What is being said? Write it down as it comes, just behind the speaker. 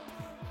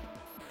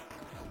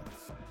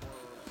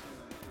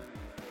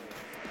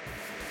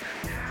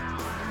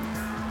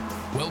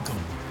Welcome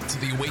to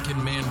the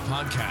Awakened Man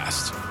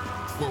podcast,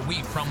 where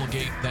we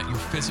promulgate that your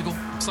physical,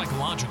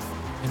 psychological,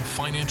 and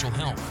financial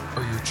health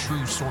are your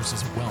true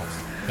sources of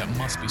wealth that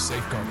must be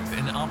safeguarded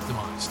and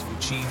optimized to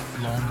achieve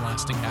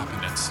long-lasting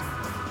happiness.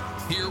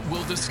 Here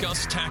we'll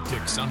discuss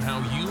tactics on how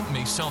you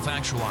may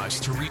self-actualize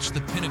to reach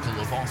the pinnacle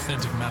of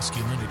authentic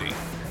masculinity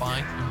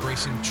by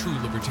embracing true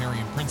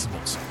libertarian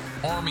principles,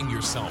 arming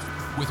yourself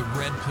with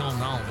red pill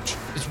knowledge,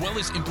 as well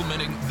as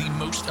implementing the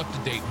most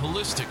up-to-date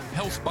holistic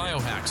health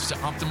biohacks to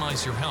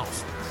optimize your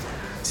health.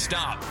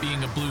 Stop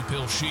being a blue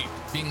pill sheep,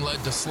 being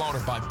led to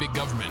slaughter by big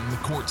government and the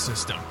court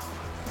system.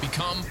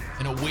 Become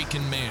an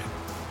awakened man.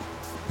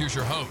 Here's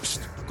your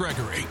host,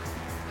 Gregory.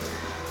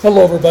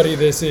 Hello everybody,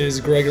 this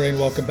is Gregory and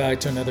welcome back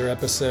to another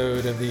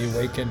episode of The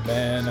Awakened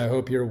Man. I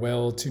hope you're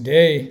well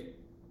today.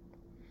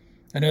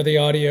 I know the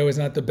audio is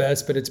not the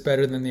best, but it's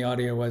better than the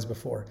audio was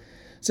before.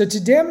 So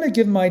today I'm going to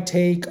give my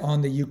take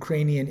on the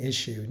Ukrainian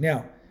issue.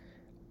 Now,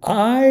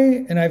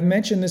 I've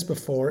mentioned this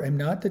before, am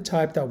not the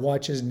type that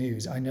watches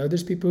news. I know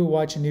there's people who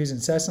watch news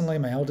incessantly.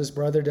 My eldest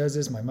brother does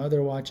this. My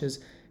mother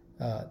watches,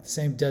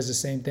 does the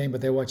same thing, but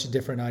they watch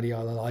different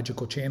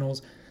ideological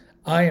channels.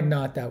 I am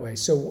not that way.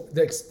 So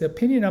the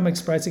opinion I'm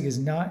expressing is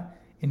not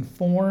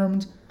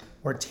informed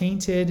or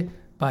tainted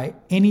by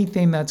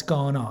anything that's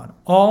gone on.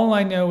 All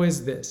I know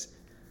is this.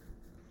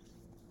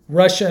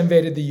 Russia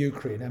invaded the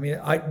Ukraine. I mean,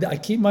 I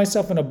keep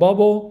myself in a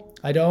bubble.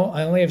 I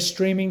only have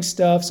streaming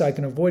stuff so I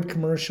can avoid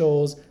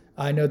commercials.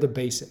 I know the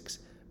basics.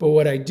 But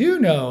what I do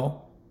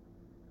know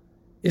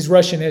is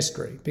Russian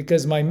history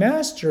because my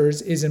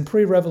master's is in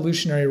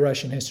pre-revolutionary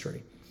Russian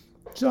history.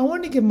 So I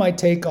wanted to give my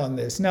take on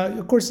this. Now,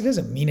 of course, it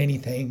doesn't mean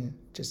anything.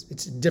 Just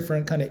it's a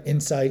different kind of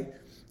insight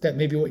that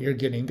maybe what you're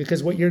getting.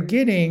 Because what you're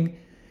getting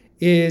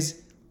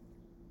is,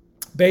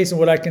 based on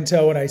what I can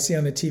tell, what I see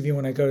on the TV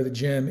when I go to the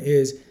gym,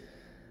 is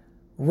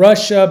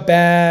Russia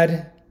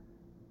bad,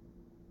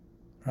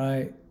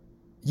 right?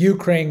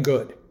 Ukraine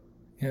good.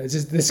 It's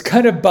just this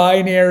kind of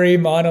binary,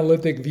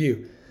 monolithic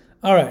view.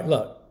 All right,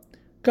 look,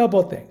 a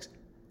couple of things.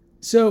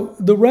 So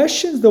the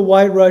Russians, the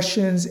White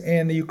Russians,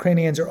 and the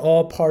Ukrainians are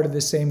all part of the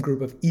same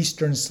group of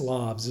Eastern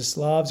Slavs. The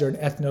Slavs are an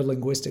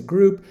ethno-linguistic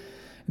group,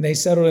 and they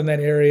settled in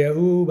that area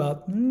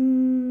about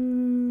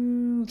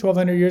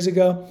 1,200 years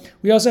ago.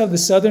 We also have the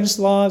Southern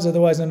Slavs,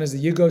 otherwise known as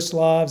the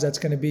Yugoslavs. That's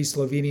going to be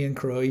Slovenian,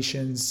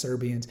 Croatians,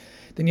 Serbians.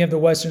 Then you have the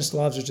Western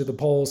Slavs, which are the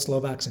Poles,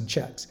 Slovaks, and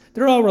Czechs.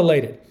 They're all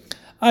related.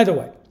 Either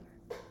way.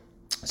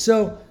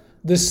 So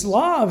the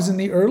Slavs in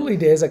the early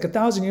days, like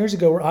 1,000 years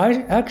ago, were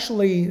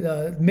actually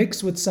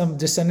mixed with some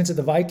descendants of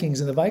the Vikings.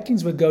 And the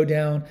Vikings would go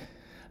down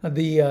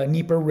the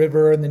Dnieper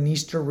River and the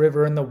Dniester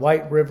River and the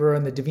White River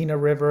and the Dvina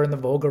River and the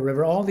Volga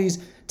River, all these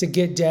to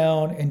get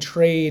down and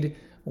trade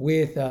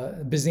with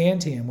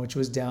Byzantium, which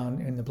was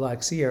down in the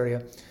Black Sea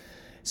area.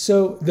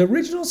 So the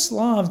original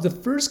Slavs, the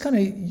first kind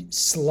of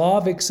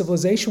Slavic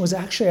civilization was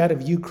actually out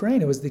of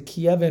Ukraine. It was the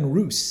Kievan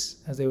Rus,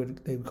 as they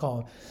would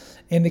call it.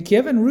 And the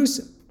Kievan Rus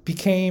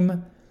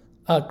became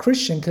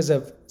Christian because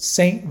of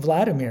Saint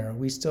Vladimir.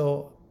 We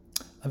still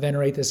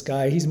venerate this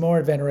guy. He's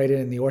more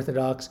venerated in the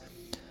Orthodox,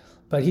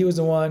 but he was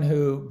the one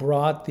who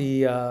brought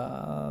the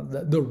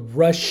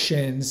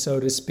Russians,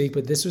 so to speak.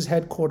 But this was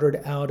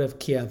headquartered out of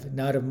Kiev,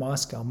 not of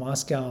Moscow.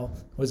 Moscow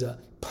was a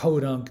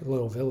podunk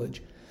little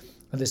village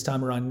at this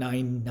time around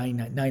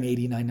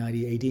 980,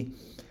 990 AD.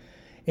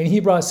 And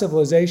he brought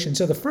civilization.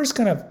 So the first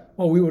kind of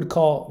what we would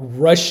call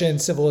Russian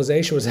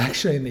civilization was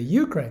actually in the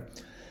Ukraine.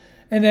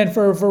 And then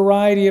for a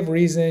variety of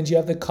reasons, you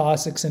have the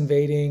Cossacks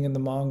invading and the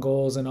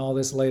Mongols and all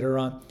this later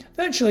on.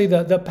 Eventually,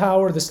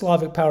 the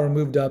Slavic power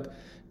moved up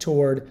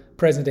toward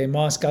present-day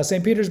Moscow.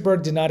 St.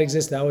 Petersburg did not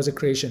exist. That was a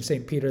creation of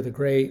St. Peter the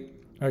Great.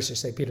 Or I should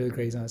say Peter the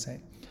Great is not a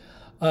saint.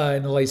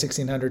 In the late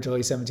 1600s,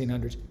 early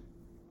 1700s.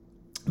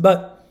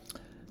 But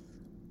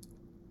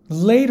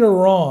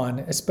later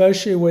on,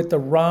 especially with the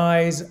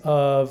rise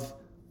of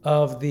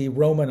the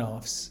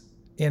Romanovs,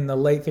 in the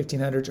late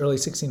 1500s, early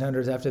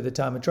 1600s, after the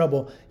time of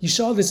trouble, you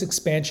saw this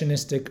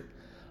expansionistic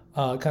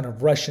kind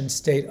of Russian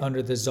state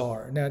under the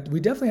Tsar. Now, we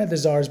definitely had the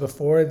Tsars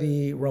before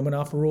the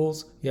Romanov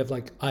rules. You have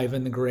like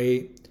Ivan the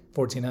Great,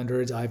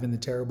 1400s, Ivan the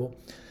Terrible.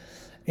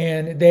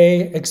 And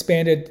they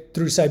expanded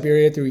through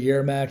Siberia, through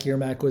Yermak.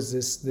 Yermak was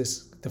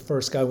the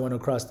first guy who went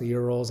across the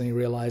Urals, and he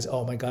realized,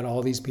 oh my God,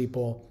 all these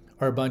people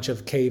are a bunch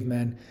of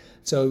cavemen.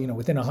 So,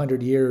 within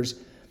 100 years,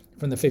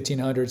 from the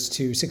 1500s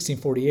to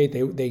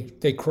 1648,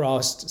 they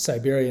crossed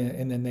Siberia,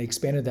 and then they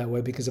expanded that way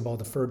because of all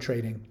the fur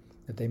trading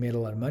that they made a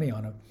lot of money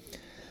on it.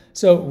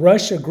 So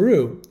Russia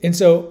grew. And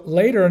so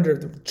later, under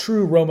the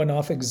true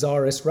Romanov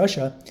Tsarist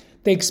Russia,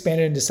 they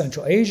expanded into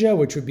Central Asia,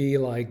 which would be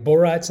like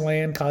Borat's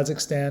land,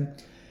 Kazakhstan.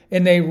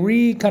 And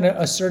they kind of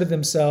asserted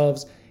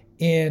themselves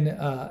in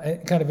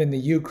kind of in the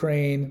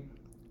Ukraine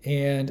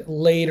and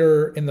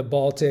later in the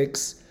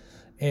Baltics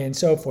and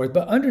so forth.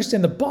 But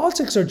understand the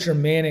Baltics are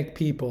Germanic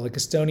people, like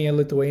Estonia,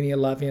 Lithuania,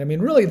 Latvia. I mean,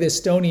 really, the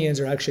Estonians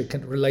are actually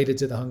related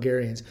to the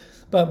Hungarians.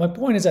 But my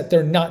point is that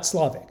they're not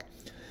Slavic.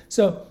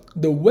 So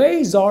the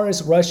way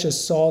Tsarist Russia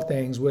saw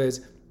things was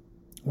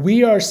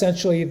we are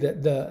essentially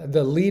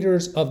the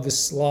leaders of the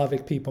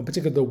Slavic people, in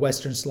particular the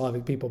Western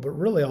Slavic people, but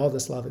really all the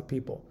Slavic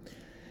people.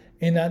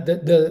 And that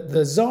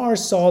the Tsar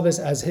saw this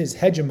as his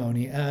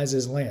hegemony, as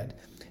his land.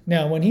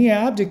 Now, when he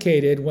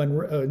abdicated, when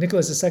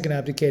Nicholas II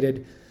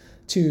abdicated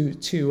to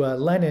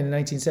Lenin in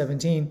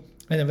 1917,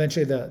 and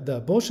eventually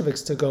the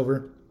Bolsheviks took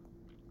over,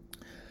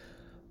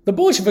 the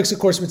Bolsheviks, of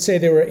course, would say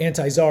they were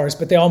anti-Tsarist,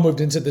 but they all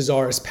moved into the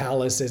Tsarist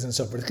palaces and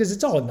so forth, because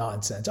it's all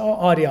nonsense.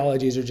 All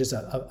ideologies are just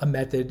a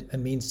method, a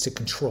means to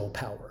control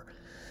power.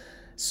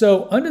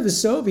 So under the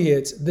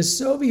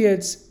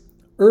Soviets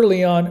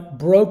early on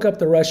broke up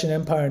the Russian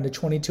Empire into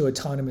 22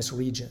 autonomous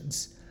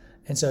regions.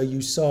 And so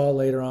you saw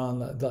later on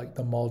like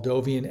the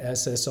Moldovan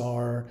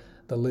SSR,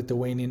 the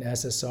Lithuanian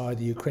SSR,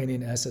 the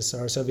Ukrainian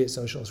SSR, Soviet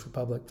Socialist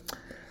Republic.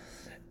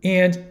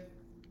 And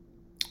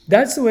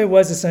that's the way it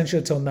was essentially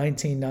until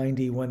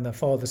 1990 when the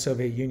fall of the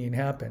Soviet Union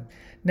happened.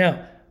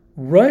 Now,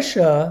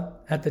 Russia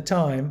at the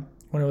time,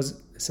 when it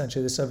was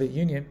essentially the Soviet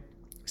Union,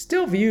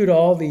 still viewed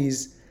all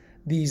these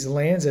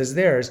lands as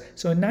theirs.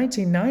 So in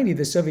 1990,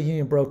 the Soviet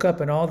Union broke up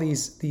and all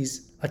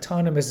these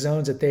autonomous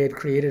zones that they had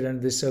created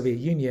under the Soviet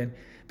Union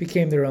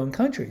became their own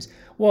countries.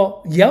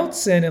 Well,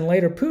 Yeltsin and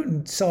later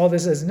Putin saw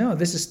this as, no,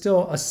 this is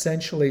still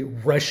essentially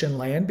Russian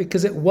land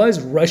because it was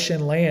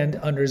Russian land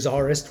under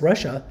Tsarist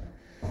Russia,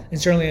 and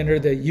certainly under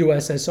the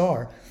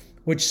USSR,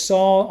 which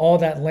saw all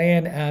that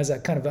land as a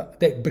kind of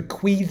that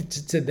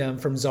bequeathed to them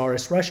from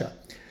Tsarist Russia.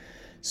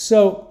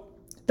 So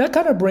that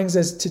kind of brings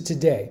us to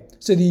today.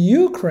 So the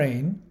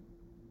Ukraine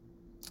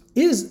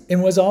is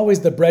and was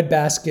always the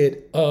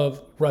breadbasket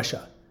of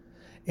Russia.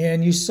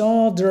 And you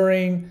saw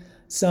during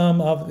some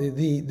of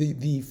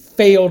the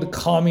failed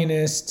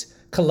communist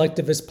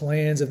collectivist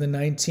plans of the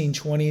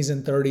 1920s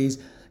and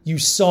 30s, you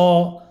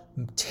saw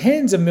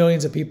tens of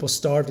millions of people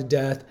starve to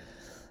death.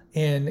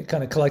 And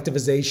kind of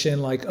collectivization,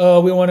 like, oh,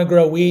 we want to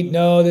grow wheat.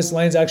 No, this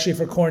land's actually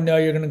for corn. No,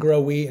 you're going to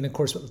grow wheat. And of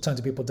course, tons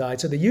of people died.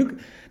 So the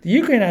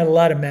Ukraine had a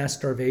lot of mass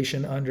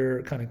starvation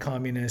under kind of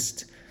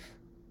communist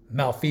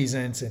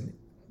malfeasance and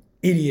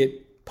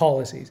idiot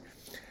policies.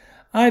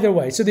 Either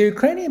way, so the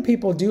Ukrainian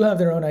people do have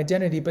their own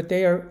identity, but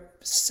they are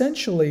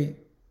essentially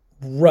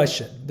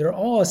Russian. They're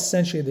all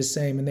essentially the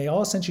same, and they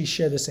all essentially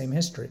share the same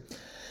history.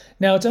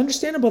 Now, it's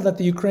understandable that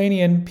the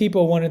Ukrainian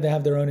people wanted to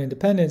have their own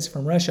independence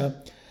from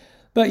Russia.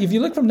 But if you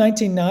look from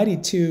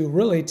 1990 to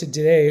really to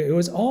today, it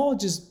was all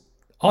just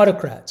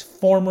autocrats,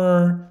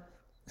 former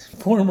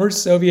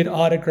Soviet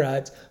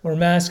autocrats were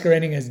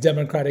masquerading as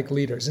democratic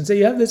leaders. And so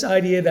you have this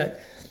idea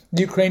that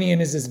the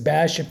Ukrainian is this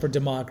bastion for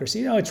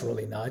democracy. No, it's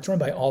really not. It's run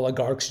by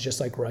oligarchs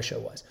just like Russia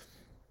was.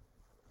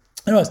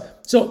 Anyways,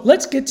 so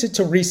let's get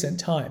to recent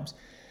times.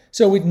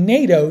 So with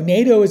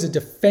NATO is a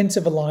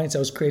defensive alliance that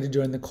was created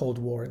during the Cold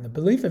War. And the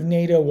belief of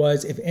NATO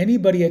was if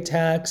anybody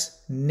attacks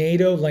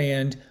NATO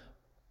land,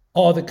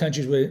 all the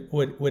countries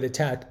would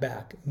attack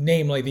back,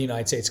 namely the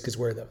United States, because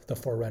we're the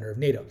forerunner of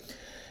NATO.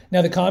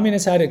 Now, the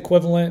communists had an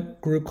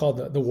equivalent group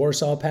called the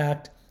Warsaw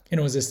Pact,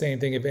 and it was the same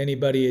thing. If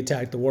anybody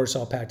attacked the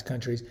Warsaw Pact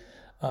countries,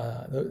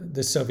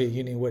 the Soviet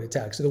Union would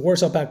attack. So the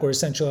Warsaw Pact were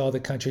essentially all the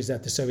countries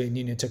that the Soviet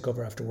Union took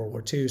over after World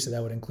War II, so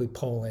that would include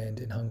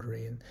Poland and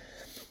Hungary and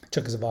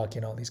Czechoslovakia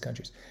and all these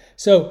countries.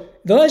 So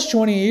the last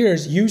 20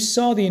 years, you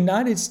saw the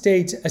United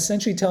States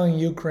essentially telling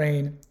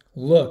Ukraine,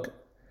 look,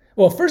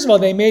 well, first of all,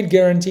 they made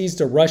guarantees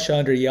to Russia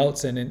under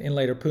Yeltsin and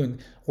later Putin.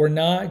 We're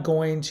not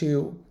going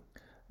to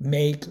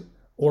make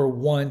or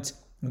want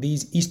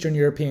these Eastern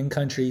European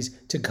countries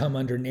to come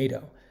under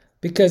NATO.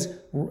 Because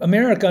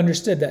America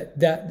understood that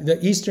the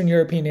Eastern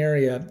European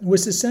area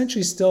was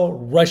essentially still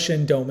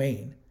Russian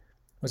domain.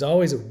 It was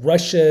always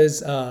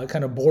Russia's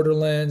kind of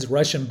borderlands,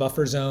 Russian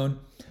buffer zone.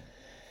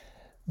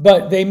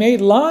 But they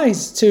made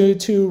lies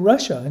to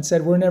Russia and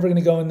said, we're never going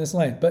to go in this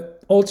land.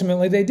 But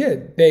ultimately they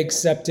did. They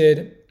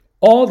accepted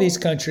all these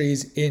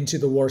countries into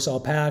the Warsaw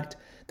Pact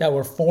that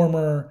were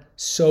former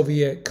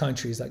Soviet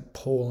countries like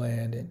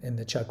Poland and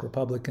the Czech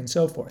Republic and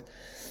so forth.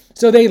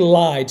 So they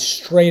lied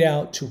straight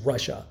out to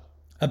Russia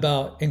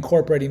about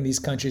incorporating these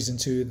countries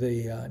into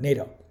the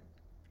NATO.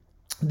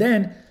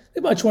 Then,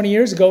 about 20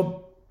 years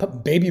ago,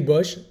 Baby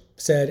Bush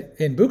said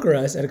in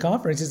Bucharest at a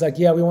conference, he's like,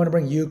 yeah, we want to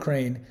bring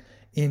Ukraine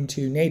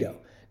into NATO.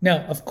 Now,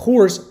 of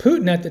course,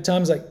 Putin at the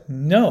time was like,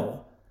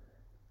 no,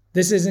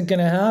 this isn't going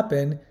to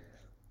happen.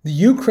 The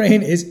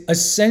Ukraine is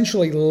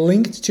essentially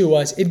linked to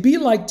us. It'd be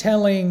like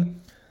telling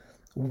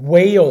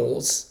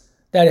Wales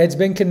that has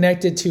been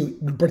connected to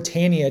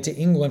Britannia, to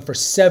England for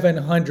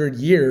 700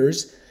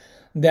 years,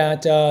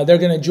 that they're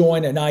going to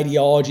join an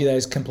ideology that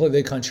is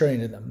completely contrary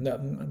to them.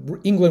 No,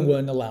 England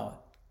wouldn't allow it.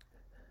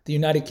 The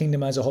United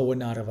Kingdom as a whole would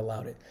not have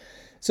allowed it.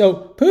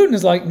 So Putin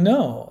is like,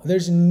 no,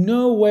 there's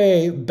no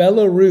way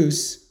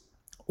Belarus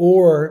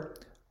or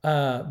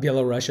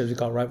Belarus, as we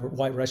call it,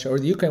 White Russia, or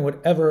the Ukraine would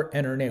ever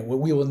enter NATO.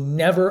 We will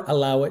never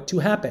allow it to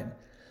happen.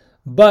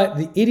 But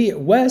the idiot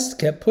West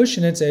kept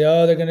pushing it and say,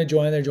 oh, they're going to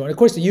join, they're joining. Of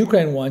course, the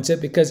Ukraine wants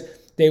it because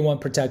they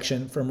want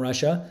protection from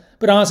Russia.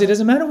 But honestly, it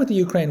doesn't matter what the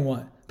Ukraine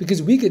want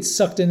because we get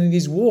sucked into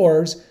these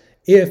wars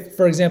if,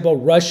 for example,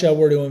 Russia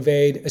were to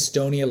invade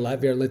Estonia,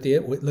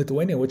 Latvia,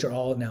 Lithuania, which are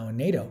all now in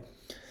NATO,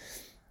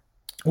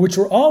 which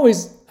were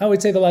always, I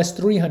would say, the last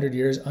 300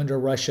 years under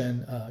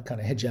Russian kind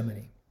of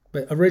hegemony.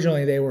 But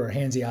originally they were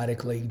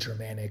Hanseatic League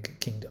Germanic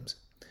kingdoms.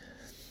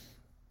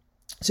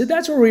 So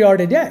that's where we are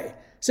today.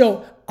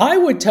 So I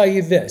would tell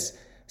you this.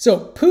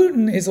 So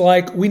Putin is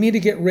like, we need to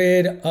get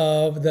rid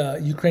of the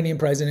Ukrainian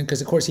president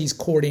because, of course, he's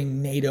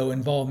courting NATO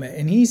involvement.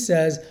 And he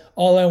says,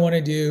 all I want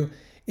to do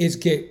is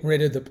get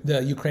rid of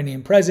the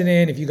Ukrainian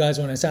president. If you guys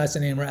want to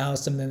assassinate him or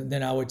oust him,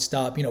 then I would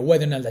stop.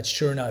 Whether or not that's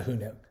true or not, who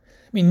knows?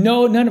 I mean,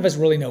 none of us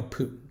really know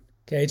Putin.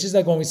 Okay, it's just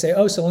like when we say,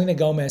 oh, Selena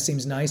Gomez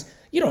seems nice.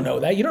 You don't know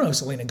that. You don't know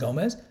Selena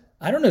Gomez.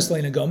 I don't know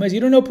Selena Gomez.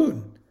 You don't know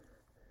Putin.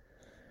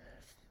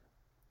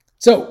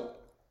 So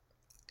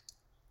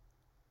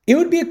it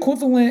would be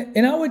equivalent,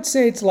 and I would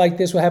say it's like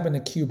this, what happened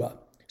to Cuba.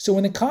 So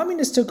when the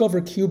communists took over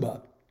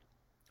Cuba,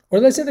 or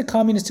let's say the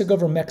communists took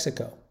over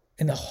Mexico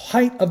in the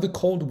height of the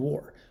Cold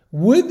War,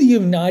 would the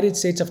United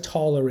States have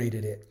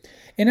tolerated it?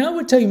 And I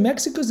would tell you,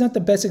 Mexico's not the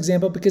best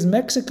example because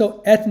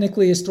Mexico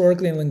ethnically,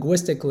 historically, and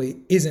linguistically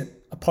isn't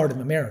a part of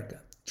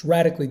America. It's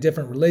radically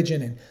different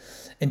religion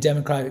and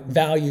democratic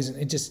values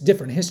and just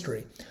different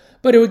history.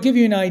 But it would give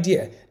you an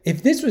idea.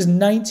 If this was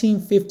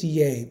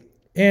 1958,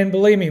 and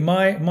believe me,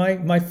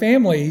 my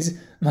families,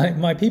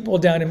 my people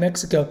down in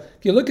Mexico,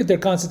 if you look at their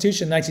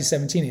constitution in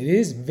 1917, it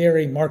is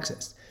very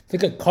Marxist.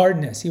 Look at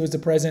Cardenas. He was the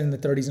president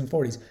in the 30s and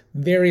 40s.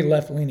 Very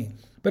left-leaning.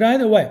 But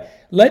either way,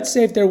 let's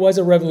say if there was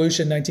a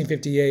revolution in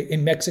 1958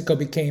 and Mexico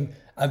became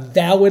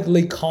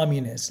avowedly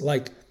communist,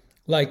 like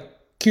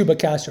Cuba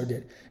Castro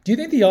did. Do you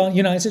think the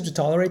United States would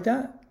tolerate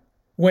that?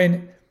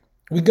 When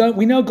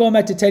we know going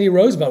back to Teddy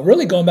Roosevelt,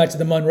 really going back to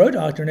the Monroe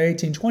Doctrine in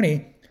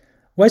 1820,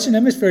 Western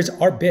Hemisphere is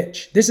our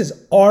bitch. This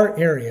is our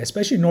area,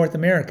 especially North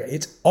America.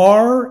 It's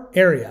our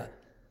area.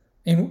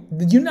 And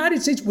the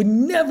United States would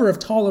never have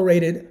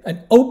tolerated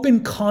an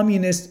open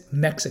communist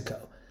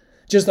Mexico.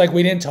 Just like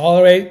we didn't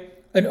tolerate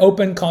an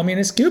open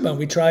communist Cuba and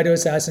we tried to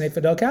assassinate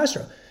Fidel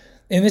Castro.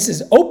 And this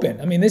is open.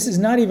 I mean, this is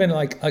not even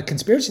like a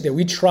conspiracy theory.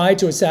 We tried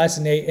to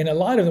assassinate, and a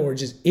lot of them were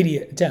just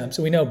idiot attempts.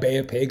 So we know Bay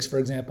of Pigs, for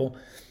example.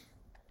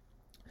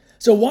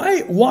 So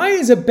why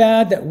is it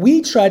bad that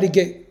we try to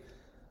get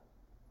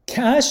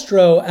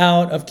Castro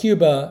out of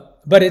Cuba,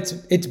 but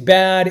it's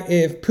bad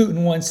if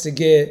Putin wants to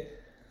get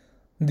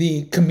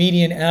the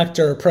comedian,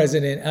 actor,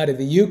 president out of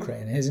the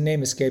Ukraine? His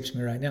name escapes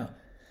me right now.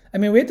 I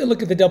mean, we have to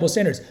look at the double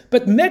standards.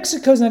 But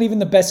Mexico's not even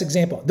the best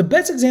example. The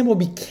best example would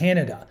be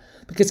Canada,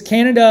 because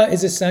Canada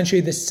is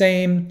essentially the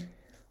same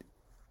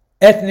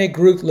ethnic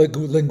group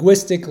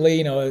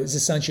linguistically. It's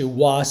essentially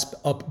WASP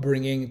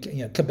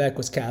upbringing. Quebec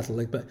was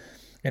Catholic,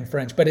 and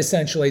French, but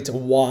essentially it's a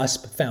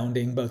WASP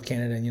founding both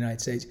Canada and the United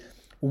States.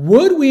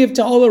 Would we have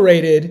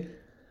tolerated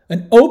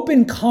an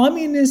open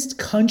communist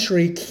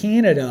country,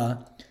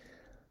 Canada,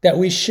 that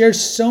we share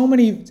so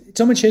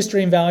much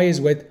history and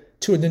values with,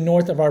 to the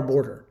north of our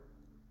border,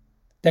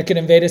 that could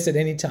invade us at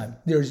any time?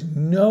 There's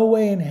no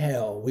way in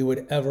hell we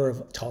would ever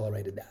have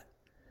tolerated that.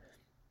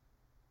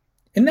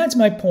 And that's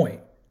my point,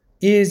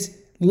 is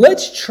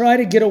let's try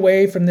to get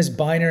away from this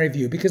binary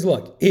view. Because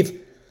look, if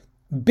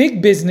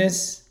big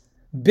business,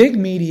 big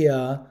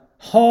media,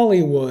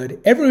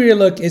 Hollywood, everywhere you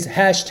look is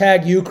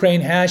hashtag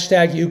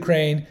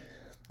Ukraine,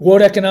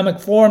 World Economic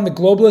Forum, the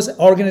globalist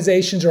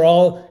organizations are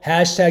all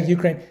hashtag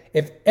Ukraine.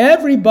 If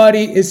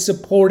everybody is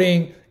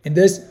supporting in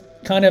this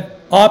kind of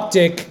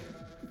optic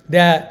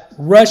that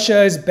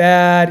Russia is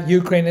bad,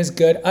 Ukraine is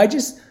good, I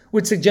just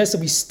would suggest that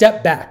we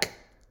step back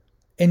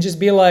and just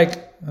be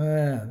like,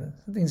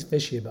 something's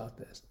fishy about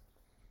this.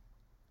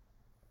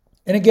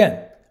 And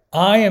again,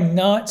 I am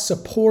not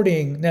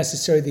supporting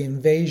necessarily the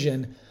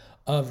invasion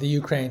of the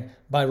Ukraine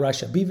by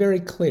Russia. Be very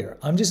clear.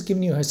 I'm just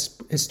giving you a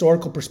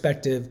historical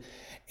perspective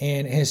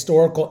and a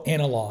historical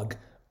analog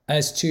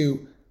as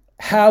to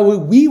how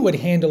we would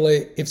handle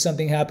it if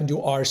something happened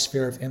to our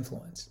sphere of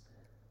influence.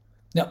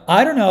 Now,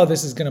 I don't know how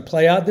this is going to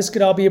play out. This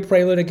could all be a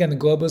prelude. Again, the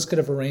globalists could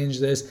have arranged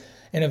this,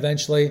 and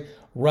eventually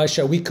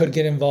Russia, we could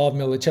get involved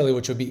militarily,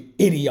 which would be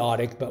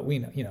idiotic, but we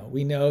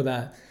know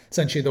that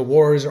essentially the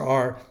wars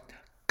are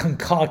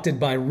concocted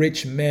by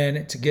rich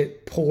men to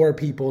get poor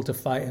people to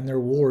fight in their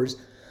wars.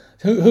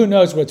 Who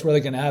knows what's really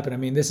going to happen? I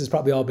mean, this has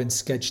probably all been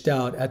sketched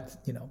out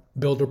at,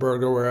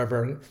 Bilderberg or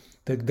wherever,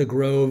 the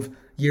Grove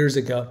years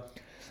ago.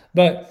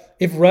 But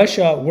if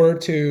Russia were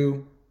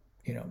to,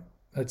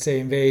 let's say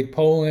invade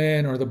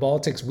Poland or the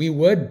Baltics, we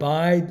would,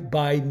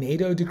 by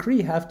NATO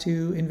decree, have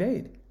to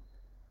invade.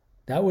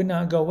 That would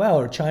not go well.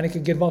 Or China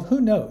could get involved.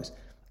 Who knows?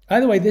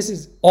 Either way, this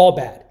is all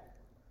bad.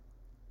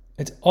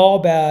 It's all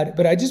bad.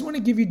 But I just want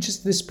to give you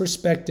just this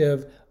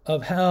perspective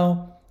of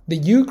how the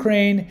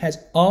Ukraine has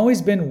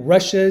always been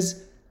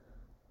Russia's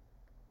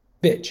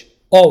bitch.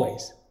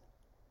 Always.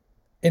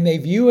 And they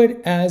view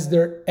it as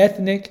their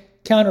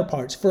ethnic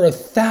counterparts for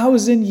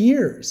 1,000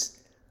 years.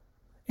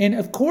 And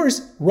of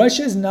course,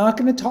 Russia is not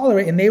going to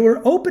tolerate, and they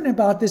were open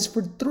about this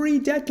for 3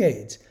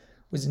 decades,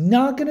 was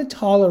not going to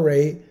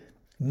tolerate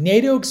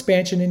NATO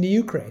expansion into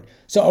Ukraine.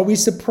 So are we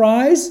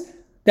surprised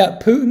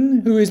that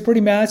Putin, who is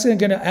pretty massive,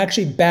 going to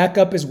actually back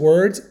up his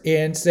words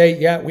and say,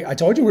 yeah, I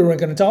told you we weren't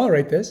going to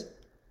tolerate this.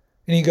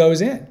 And he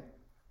goes in.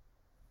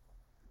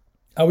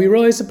 Are we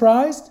really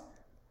surprised?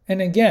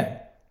 And again,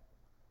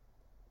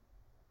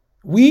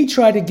 we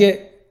try to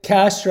get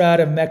Castro out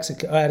of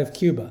Mexico, out of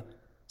Cuba.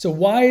 So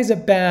why is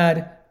it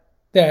bad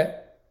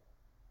that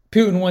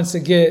Putin wants to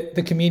get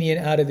the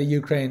comedian out of the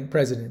Ukraine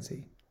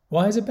presidency?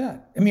 Why is it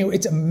bad? I mean,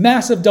 it's a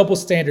massive double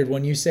standard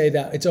when you say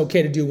that it's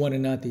okay to do one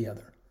and not the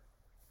other.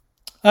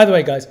 Either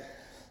way, guys,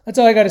 that's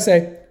all I got to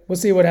say. We'll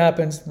see what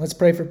happens. Let's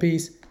pray for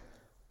peace.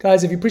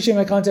 Guys, if you appreciate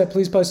my content,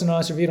 please post an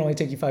honest review. It'll only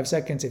take you 5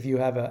 seconds if you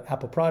have an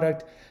Apple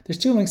product. There's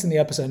 2 links in the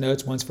episode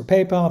notes. One's for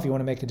PayPal if you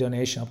want to make a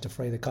donation, help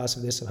defray the cost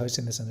of this, of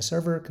hosting this on the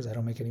server, because I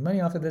don't make any money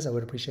off of this. I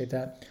would appreciate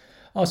that.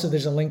 Also,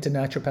 there's a link to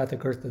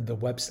Naturopathic Earth, the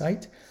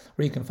website,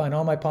 where you can find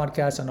all my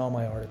podcasts and all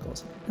my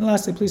articles. And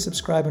lastly, please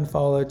subscribe and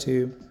follow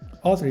to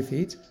all 3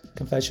 feeds: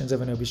 Confessions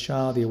of an Obese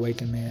Child, The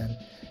Awakened Man,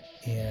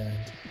 and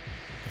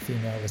The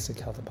Female Holistic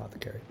Health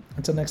Apothecary.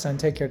 Until next time,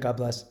 take care, God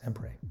bless, and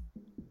pray.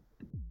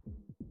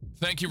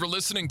 Thank you for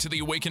listening to the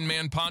Awakened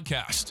Man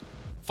podcast.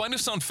 Find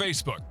us on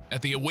Facebook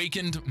at the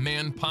Awakened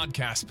Man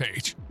podcast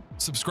page.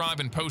 Subscribe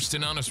and post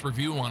an honest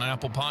review on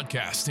Apple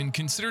Podcasts, and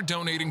consider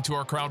donating to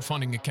our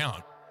crowdfunding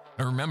account.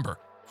 And remember,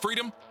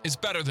 freedom is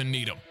better than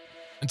need'em.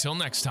 Until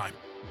next time.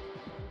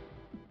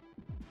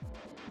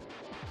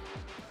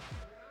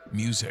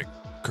 Music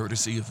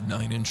courtesy of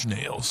 9 Inch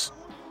Nails.